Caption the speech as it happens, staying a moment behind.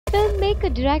Filmmaker,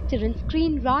 director and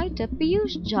screenwriter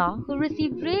Piyush Jha, who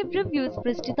received rave reviews for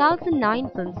his 2009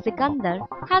 film Sikandar,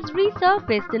 has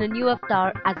resurfaced in a new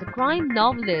avatar as a crime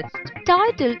novelist.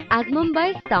 Titled as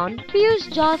Mumbaistan, Piyush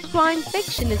Jha's crime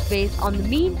fiction is based on the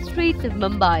mean streets of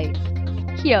Mumbai.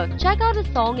 Here, check out a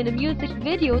song in a music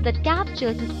video that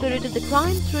captures the spirit of the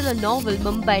crime thriller novel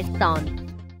Mumbaistan.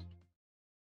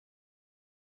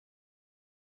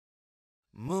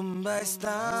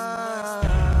 Mumbaistan,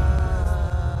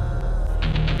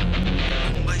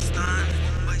 Mumbaistan,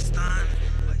 Mumbaistan,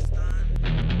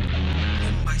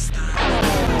 Mumbaistan,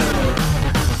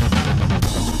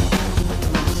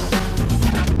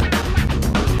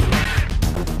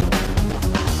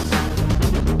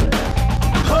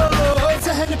 हो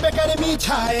जहन पे गर्मी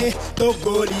छाए तो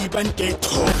गोली बनके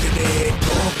ठोक दे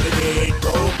ठोक दे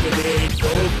ठोक दे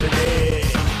ठोक दे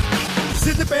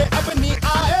जिद पे अपनी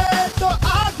आए तो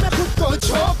आग में खुद को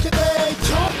झोंक दे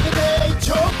झोंक दे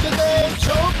झोंक दे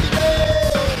झोंक दे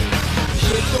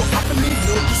ये तो अपनी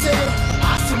लुक से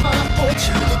आसमान को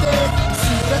छीन दे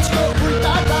सूरज को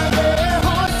उल्टा डाले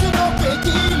हौसलों के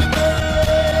कील पे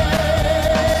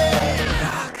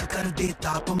राख कर दे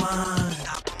तापमान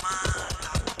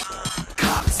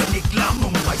खाक से निकला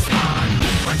मुंबईस्तान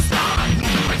मुंबईस्तान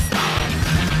मुंबईस्तान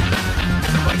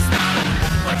मुंबईस्तान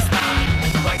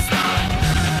मुंबईस्तान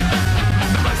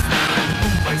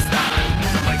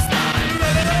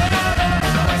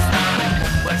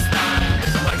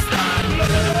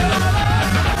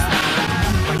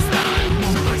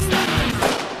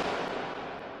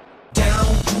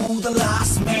the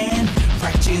last man,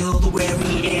 fight till the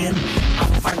very end.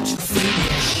 I'll fight to the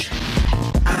finish.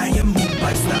 I am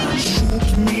Mumbaistan.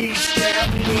 Shoot me, stab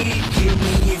me, kill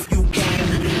me if you can.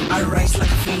 I rise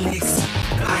like a phoenix.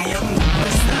 I am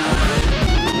Mumbaistan.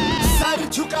 Sir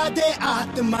झुका दे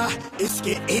आत्मा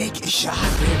इसके एक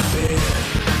इशारे पे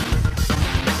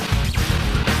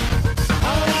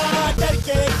डर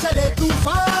के चले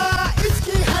तूफान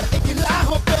इसकी हर एक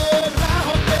राहों पे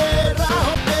राहों पे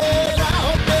राहों पे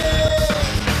राहों पे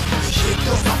ये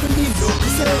तो अपनी लुक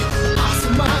से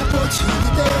आसमान को छीन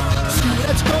दे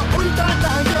सूरज को उल्टा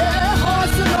टांगे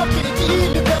हौसलों की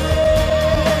कील पे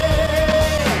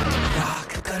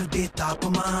राख कर दे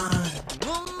तापमान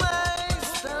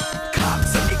खाक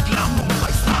से निकला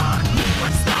मुंबईस्तान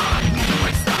मुंबईस्तान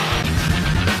मुंबईस्तान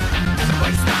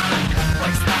मुंबईस्तान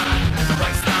मुंबईस्तान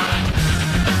मुंबईस्तान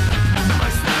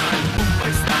मुंबईस्तान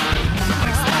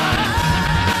मुंबईस्तान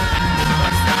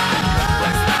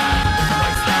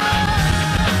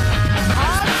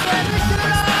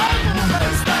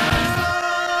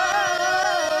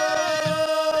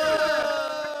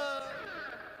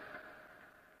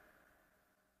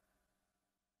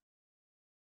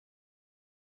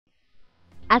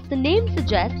As the name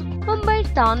suggests,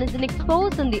 Mumbaistan is an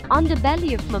expose on the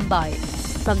underbelly of Mumbai.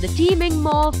 From the teeming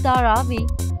maw of Dharavi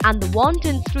and the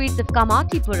wanton streets of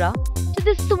Kamathipura to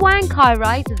the swank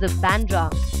high-rises of Bandra.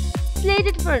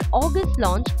 Slated for an August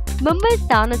launch,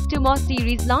 Mumbaistan has 2 more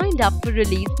series lined up for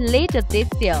release later this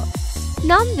year.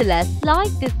 Nonetheless,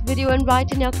 like this video and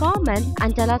write in your comments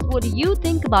and tell us what you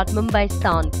think about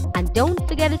Mumbaistan. And don't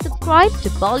forget to subscribe to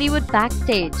Bollywood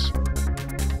Backstage.